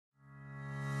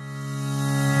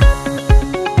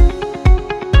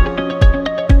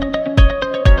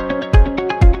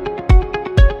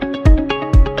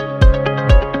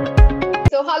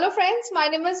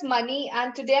is Mani,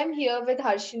 and today I'm here with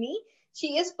Harshini.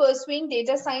 She is pursuing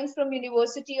data science from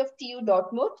University of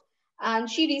TU-Dortmund, and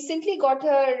she recently got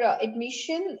her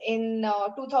admission in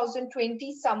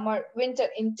 2020 summer winter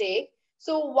intake.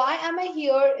 So why am I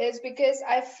here is because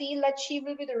I feel that she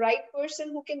will be the right person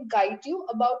who can guide you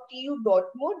about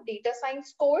TU-Dortmund data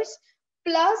science course,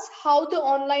 plus how the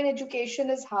online education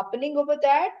is happening over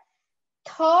there.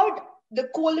 Third, the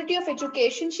quality of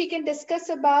education she can discuss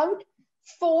about.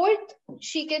 Fourth,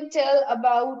 she can tell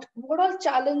about what all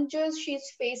challenges she's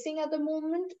facing at the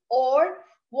moment or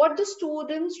what the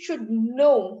students should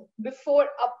know before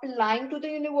applying to the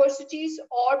universities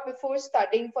or before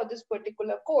studying for this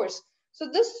particular course. So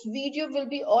this video will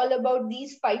be all about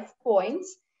these 5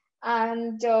 points.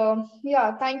 And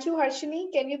yeah, thank you,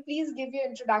 Harshini. Can you please give your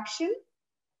introduction?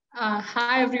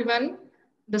 Hi everyone,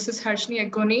 this is Harshini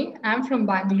Agoni. I'm from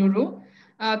Bangalore.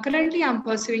 Currently, I'm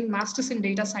pursuing Masters in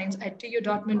Data Science at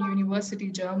TU-Dortmund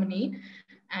University, Germany,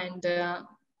 and uh,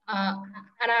 uh,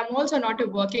 and I'm also not a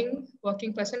working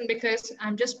person because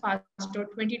I'm just passed out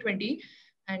 2020,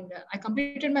 and I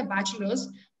completed my bachelor's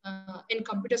in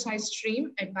computer science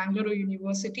stream at Bangalore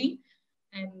University,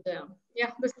 and yeah,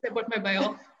 this is about my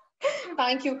bio.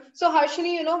 Thank you. So,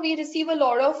 Harshini, we receive a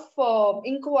lot of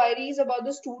inquiries about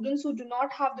the students who do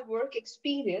not have the work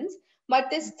experience, but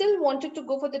they still wanted to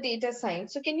go for the data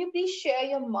science. So, can you please share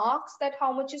your marks that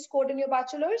how much is scored in your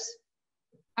bachelor's?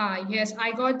 Yes,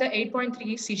 I got the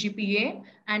 8.3 CGPA,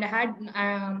 and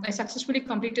I successfully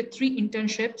completed 3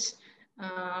 internships.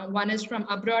 One is from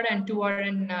abroad and 2 are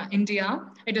in India.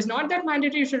 It is not that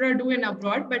mandatory you should do in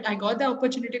abroad, but I got the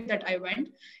opportunity that I went.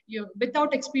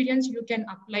 Without experience, you can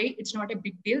apply. It's not a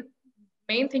big deal.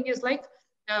 Main thing is like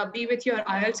be with your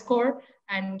IELTS score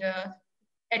and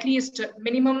at least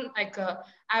minimum like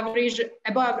average,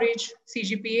 above average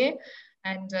CGPA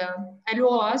and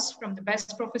LORs from the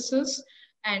best professors,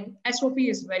 and SOP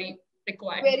is very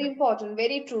required. Very important.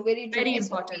 Very true. Very true. Very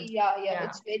SOP, important. yeah,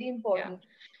 it's very important.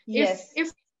 Yeah. Yes.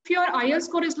 If your IELTS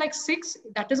score is like 6,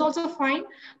 that is also fine.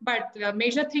 But the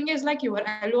major thing is like your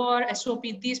LOR, SOP,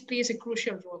 these plays a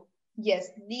crucial role. Yes,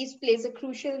 these plays a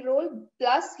crucial role.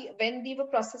 Plus, when we were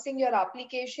processing your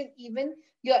application, even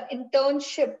your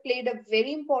internship played a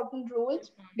very important role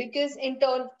because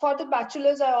for the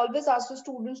bachelor's, I always ask the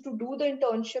students to do the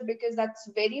internship because that's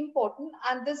very important,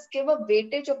 and this give a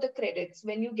weightage of the credits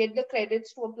when you get the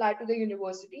credits to apply to the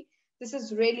university. This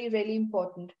is really, really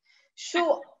important.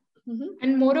 So,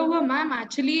 and moreover, ma'am,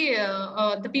 actually,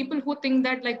 the people who think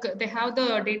that like they have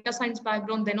the data science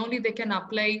background, then only they can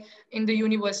apply in the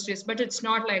universities. But it's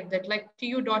not like that. Like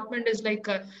TU Dortmund is like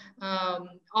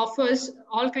offers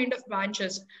all kind of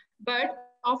branches. But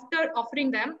after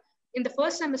offering them, in the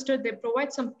first semester, they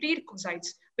provide some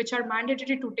prerequisites which are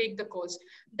mandatory to take the course.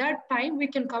 That time we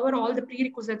can cover all the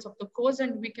prerequisites of the course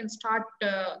and we can start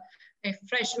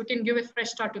we can give a fresh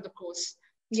start to the course.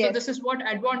 So yes. this is what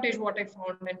advantage what I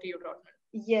found at TU Dortmund.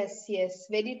 Yes,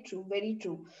 very true, very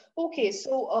true. Okay,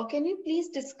 so can you please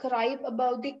describe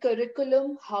about the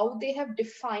curriculum, how they have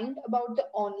defined about the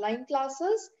online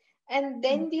classes, and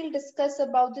then we'll discuss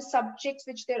about the subjects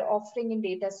which they're offering in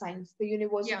data science, the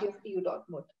University of TU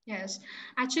Dortmund. Yes,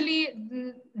 actually,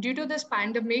 due to this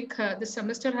pandemic, this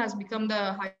semester has become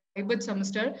the hybrid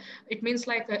semester. It means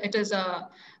like it is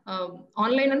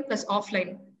online and plus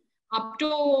offline. Up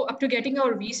to getting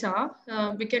our visa,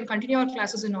 we can continue our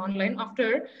classes in online.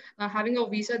 After having a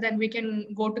visa, then we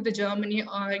can go to the Germany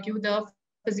or give the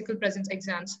physical presence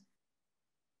exams.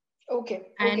 Okay.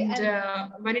 And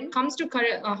when it comes to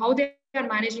how they are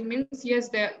managing, means yes,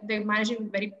 they're managing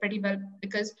pretty well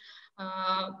because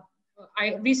uh,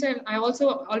 I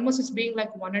also almost it's being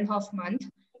like 1.5 month.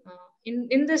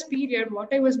 In this period,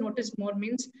 what I was noticed more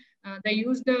means they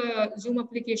use the Zoom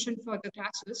application for the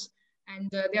classes, and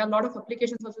there are a lot of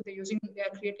applications also they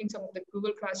are creating some of the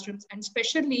Google Classrooms, and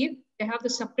especially they have the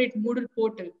separate Moodle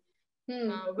portal,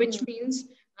 which means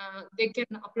they can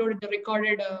upload the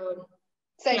recorded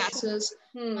classes,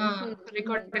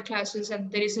 recorded classes,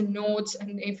 and there is a notes,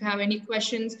 and if you have any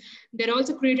questions, they're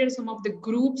also created some of the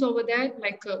groups over there,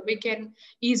 like we can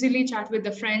easily chat with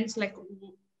the friends, like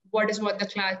what the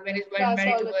class, when it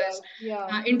was,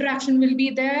 interaction will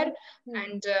be there.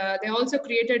 And they also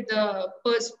created the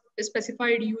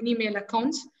specified uni-mail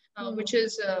accounts, which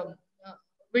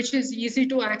is easy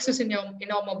to access in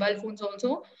our mobile phones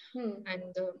also.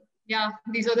 And yeah,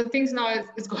 these are the things now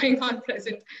is going on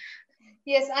present.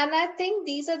 Yes, and I think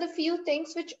these are the few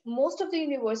things which most of the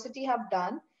university have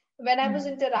done. When I was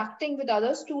interacting with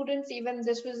other students, even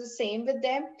this was the same with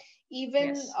them.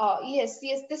 Even yes,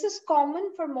 this is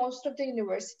common for most of the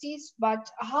universities. But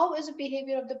how is the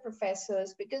behavior of the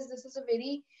professors? Because this is a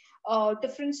very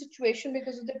different situation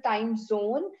because of the time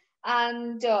zone.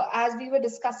 And as we were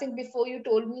discussing before, you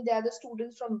told me there are the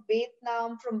students from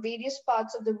Vietnam, from various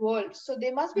parts of the world. So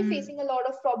they must be Mm. facing a lot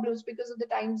of problems because of the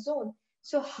time zone.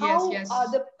 So Yes, how are yes.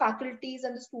 the faculties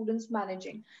and the students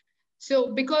managing?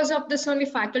 So because of this, only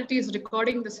faculty is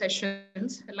recording the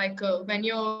sessions. Like when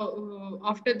you're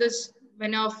after this,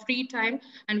 when you're free time,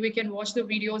 and we can watch the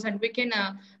videos, and we can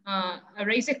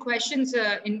raise a questions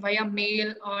in via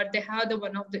mail, or they have the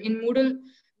one of the in Moodle.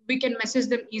 We can message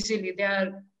them easily. They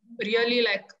are really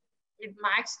like it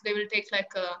max. They will take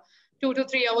like 2 to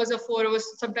 3 hours or 4 hours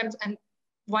sometimes, and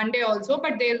one day also.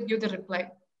 But they'll give the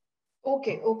reply.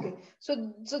 Okay, okay. So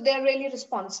they're really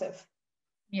responsive.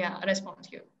 Yeah, response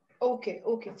here. Okay,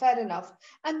 okay, fair enough.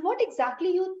 And what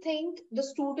exactly you think the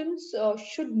students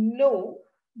should know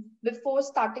before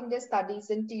starting their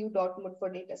studies in TU Dortmund for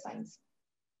data science?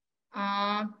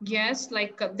 Yes,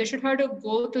 like they should have to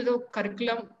go to the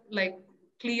curriculum like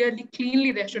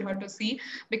cleanly. They should have to see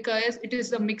because it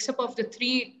is a mix up of the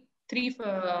three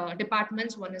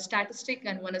departments. One is statistic,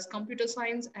 and one is computer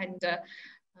science, and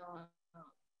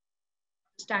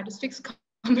statistics,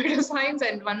 computer science,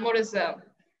 and one more is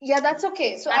Yeah, that's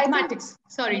okay. So I think, mathematics.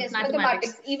 Sorry, yes, mathematics.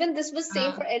 mathematics. Even this was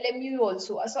same Uh, for LMU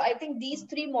also. So I think these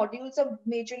three modules are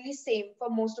majorly same for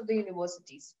most of the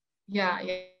universities. Yeah,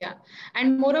 yeah.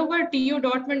 And moreover, TU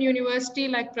Dortmund University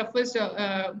like prefers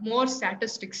more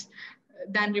statistics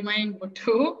than remaining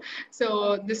two.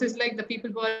 So this is like the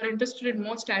people who are interested in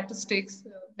more statistics,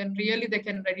 then really they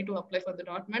can ready to apply for the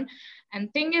Dortmund.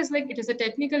 And thing is like it is a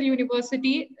technical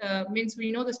university, means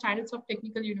we know the standards of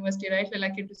technical university, right?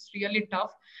 Like it is really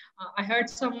tough. I heard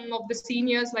some of the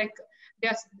seniors like they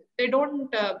are, they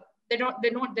don't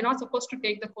they're not supposed to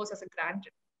take the course as a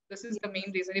granted. This is the Yes.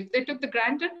 main reason. If they took the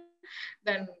granted,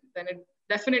 then it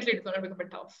definitely it's going to become a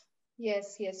tough.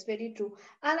 Yes, yes, very true.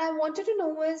 And I wanted to know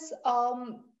is,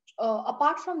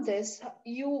 apart from this,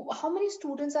 how many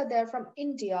students are there from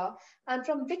India, and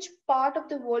from which part of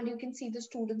the world you can see the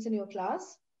students in your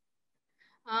class?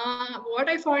 What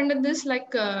I found in this,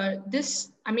 like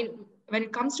this, I mean, when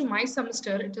it comes to my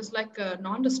semester, it is like a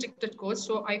non-restricted course.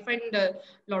 So I find a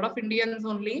lot of Indians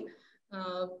only.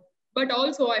 Uh, but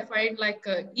also I find like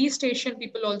East Asian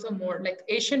people also more. Like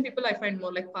Asian people, I find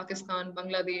more like Pakistan,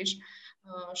 Bangladesh,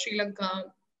 Sri Lanka,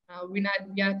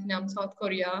 Vietnam, South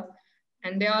Korea.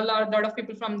 And there are a lot of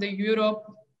people from the Europe.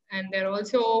 And there are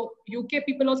also UK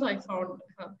people also I found.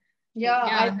 So Yeah,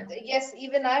 yeah, yes,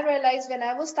 even I realized when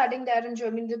I was studying there in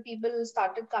Germany, the people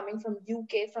started coming from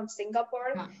UK, from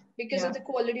Singapore, yeah, because of yeah, the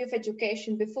quality of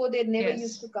education. Before they never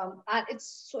used to yes. come, and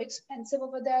it's so expensive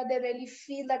over there. They really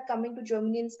feel that coming to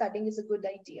Germany and studying is a good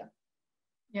idea.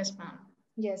 Yes, ma'am.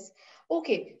 Yes.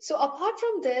 Okay. So apart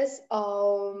from this,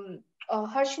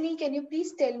 Harshini, can you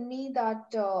please tell me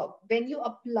that when you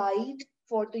applied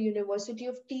for the University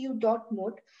of TU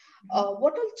Dortmund, Mhm.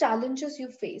 what all challenges you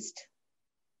faced?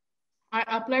 I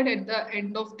applied at the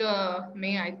end of the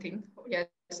May, I think.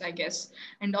 Yes, I guess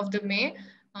end of the May,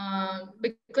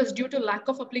 because due to lack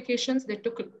of applications, they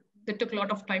took a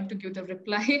lot of time to give the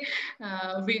reply.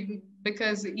 We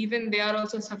because even they are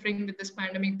also suffering with this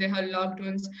pandemic. They have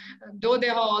lockdowns, though they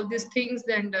have all these things.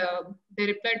 Then they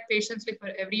replied patiently for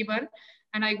everyone,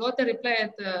 and I got the reply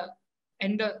at the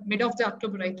mid of the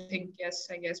October, I think. Yes,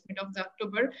 I guess mid of the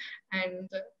October, and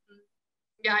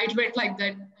yeah, it went like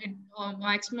that. It,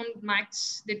 maximum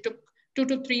max they took 2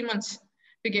 to 3 months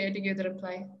to get the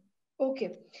reply. Okay.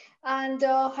 And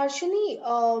Harshini,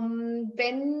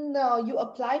 when you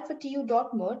applied for TU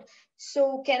Dortmund,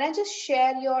 so can I just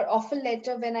share your offer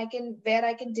letter where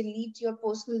I can delete your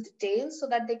personal details so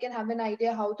that they can have an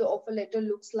idea how the offer letter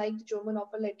looks like, the German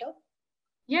offer letter?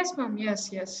 Yes, ma'am. Yes,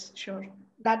 yes, sure.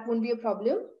 That won't be a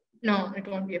problem. No, it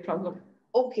won't be a problem.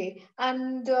 Okay.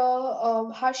 And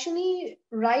Harshini,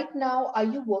 right now, are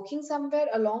you working somewhere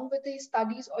along with the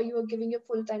studies, or you are giving your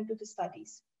full time to the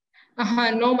studies?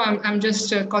 No, ma'am. I'm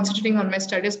just concentrating on my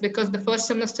studies because the first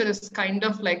semester is kind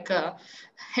of like a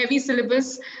heavy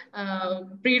syllabus,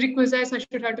 prerequisites I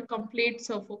should have to complete.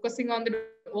 So focusing on the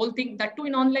whole thing, that too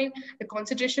in online, the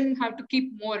concentration have to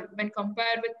keep more when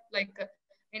compared with like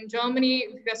in Germany.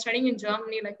 If we are studying in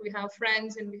Germany, like we have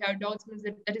friends and we have doubts, means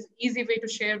that is easy way to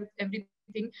share with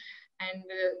everything. And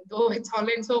though it's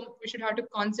online, so we should have to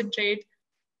concentrate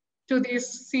to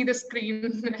this see the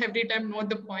screen every time, note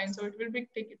the points, so it will be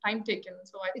time taken.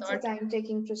 So I It's a thought,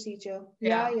 time-taking procedure.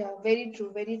 Yeah, yeah, yeah, very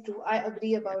true, very true. I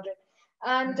agree yeah. about it.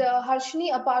 And Mm.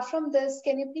 Harshini, apart from this,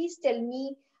 can you please tell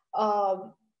me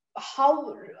um,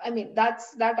 how, I mean, that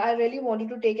I really wanted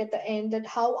to take at the end, that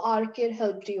how Rcare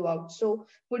helped you out. So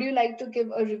would you like to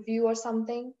give a review or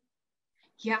something?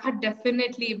 Yeah,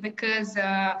 definitely. Because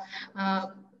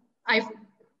I've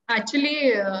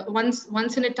actually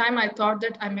once in a time I thought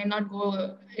that I may not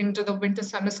go into the winter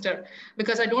semester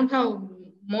because I don't have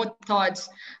more thoughts.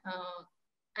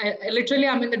 I literally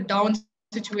I'm in the down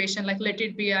situation. Like let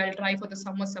it be, I'll try for the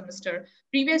summer semester.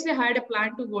 Previously, I had a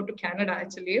plan to go to Canada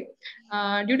actually.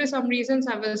 Due to some reasons,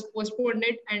 I was postponed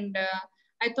it, and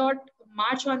I thought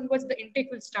March onwards the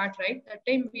intake will start. Right, that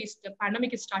time the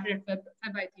pandemic is started at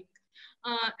Feb I think.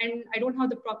 And I don't have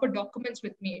the proper documents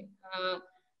with me.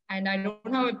 And I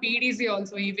don't have a PDC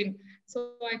also even.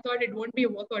 So I thought it won't be a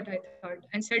workout, I thought.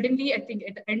 And suddenly, I think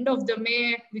at the end of the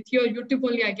May, with your YouTube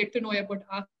only, I get to know about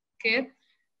Rcare.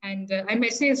 And I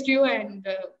messaged you, and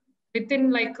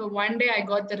within like one day, I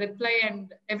got the reply,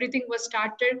 and everything was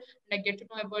started. And I get to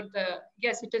know about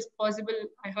yes, it is possible.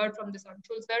 I heard from this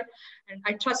Anshul sir, and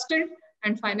I trusted.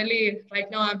 And finally, right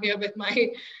now, I'm here with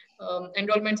my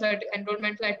enrollment letter,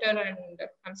 and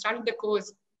I'm starting the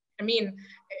course. I mean,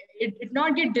 it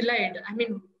not get delayed. I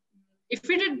mean, if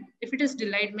it is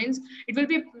delayed means it will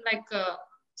be like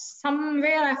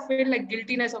somewhere I feel like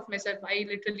guiltiness of myself. I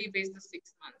literally waste the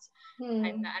 6 months, Hmm.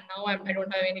 and now I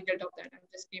don't have any guilt of that. I'm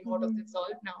just came out of Hmm. this all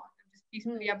now. I'm just Hmm.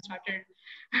 peacefully I'm started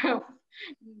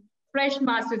fresh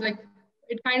masters like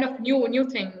it kind of new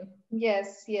thing.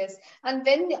 Yes, yes. And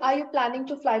when are you planning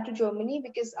to fly to Germany?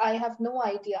 Because I have no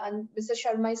idea, and Mr.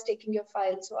 Sharma is taking your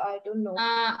file, so I don't know.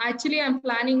 Actually, I'm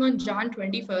planning on Jan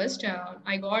 21st.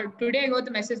 I got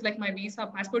the message like my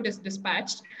visa passport is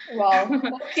dispatched. Wow.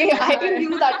 Okay, I didn't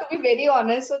knew that, to be very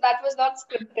honest. So that was not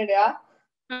scripted, yeah.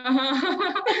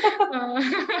 Uh,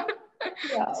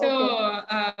 Yeah, so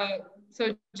okay.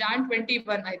 so Jan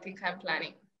 21, I think I'm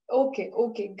planning. Okay,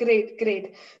 okay, great,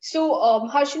 great. So,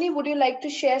 Harshini, would you like to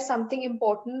share something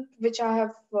important which I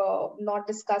have not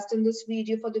discussed in this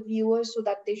video for the viewers so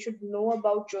that they should know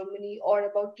about Germany or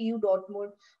about TU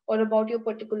Dortmund or about your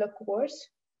particular course?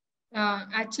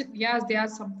 Actually, yes, there are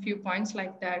some few points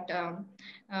like that.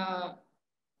 Uh,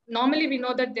 Normally, we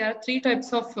know that there are three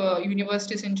types of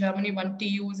universities in Germany: one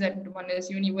TUs, and one is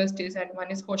universities, and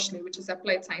one is Hochschule, which is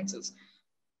applied sciences.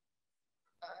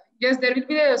 Yes, there will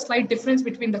be a slight difference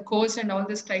between the course and all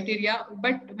this criteria.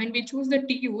 But when we choose the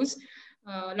TUs,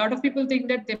 a lot of people think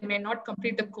that they may not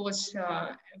complete the course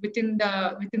within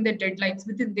the deadlines,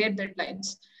 within their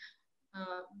deadlines.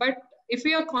 But if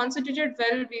we are concentrated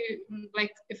well,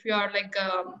 like if you are like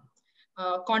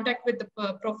contact with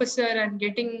the professor and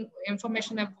getting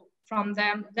information from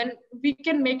them, then we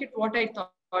can make it what I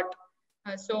thought.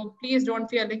 So please don't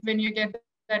fear like when you get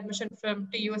the admission from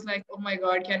TU, it's like, oh my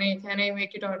God, can I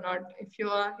make it or not? If you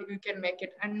are, you can make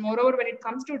it. And moreover, when it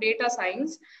comes to data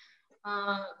science,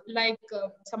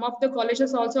 some of the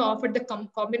colleges also offered the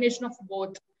combination of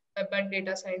both web and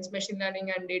data science, machine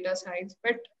learning and data science.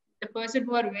 But the person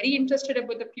who are very interested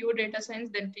about the pure data science,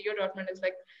 then TU-Dortmund is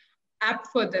like apt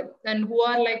for them. And who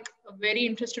are like very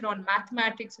interested on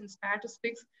mathematics and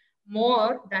statistics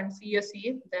more than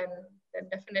CSE, then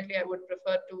definitely I would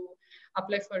prefer to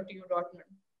apply for TU-Dortmund.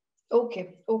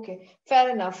 Okay, okay, fair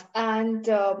enough. And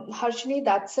Harshini,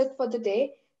 that's it for the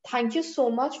day. Thank you so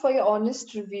much for your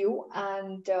honest review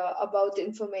and about the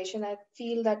information. I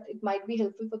feel that it might be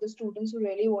helpful for the students who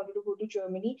really wanted to go to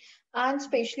Germany, and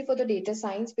especially for the data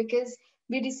science, because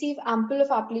we receive ample of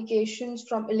applications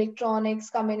from electronics,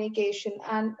 communication,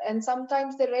 and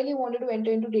sometimes they really wanted to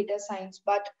enter into data science,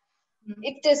 but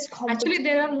it is Actually, competition.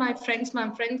 there are my friends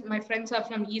are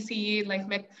from ECE,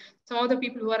 like some of the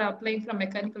people who are applying from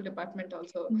mechanical department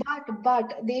also.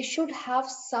 But they should have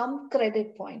some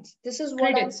credit points. This is what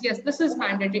I'm. Credits, yes, this is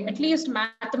mandatory. At least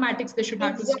mathematics they should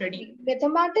have to study. Exactly.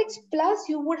 Mathematics plus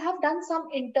you would have done some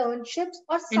internships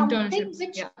or something Internships,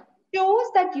 which yeah.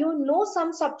 shows that you know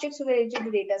some subjects related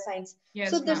to data science. So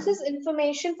Yes, this ma'am. is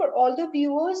information for all the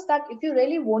viewers that if you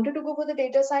really wanted to go for the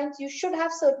data science, you should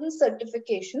have certain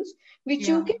certifications which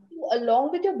you Yeah. can do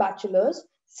along with your bachelor's,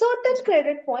 certain Yes, ma'am.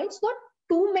 credit points, not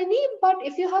too many, but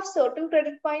if you have certain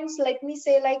credit points, let me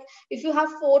say like if you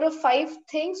have 4 or 5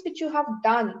 things which you have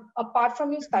done apart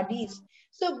from your studies,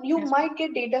 so you Yes, ma'am. might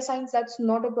get data science, that's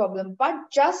not a problem. But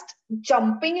just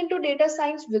jumping into data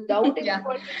science without any Yeah.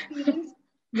 work experience,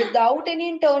 without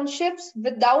any internships,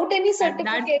 without any That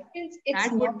certifications, it's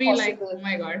that would not be like, possible. oh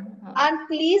my God. And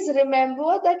please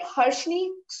remember that Harshni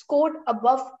scored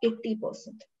above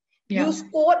 80%. You Yeah.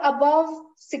 score above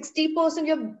 60%,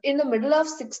 you're in the middle of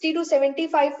 60 to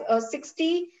 75,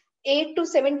 68 to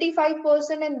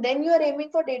 75%, and then you're aiming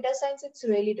for data science, it's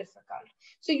really difficult.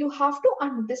 So you have to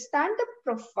understand the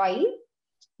profile,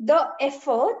 the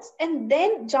efforts, and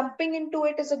then jumping into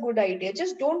it is a good idea.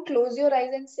 Just don't close your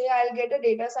eyes and say, I'll get a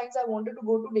data science, I wanted to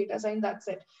go to data science, that's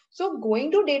it. So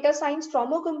going to data science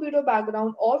from a computer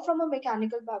background or from a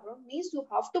mechanical background means you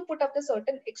have to put up the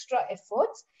certain extra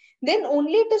efforts, then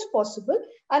only it is possible.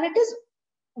 And it is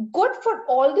good for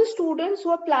all the students who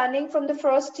are planning from the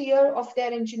first year of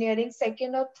their engineering,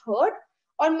 second or third,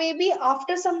 or maybe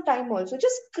after some time also.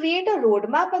 Just create a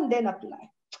roadmap and then apply.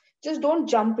 Just don't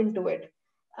jump into it.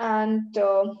 And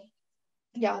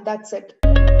yeah, that's it.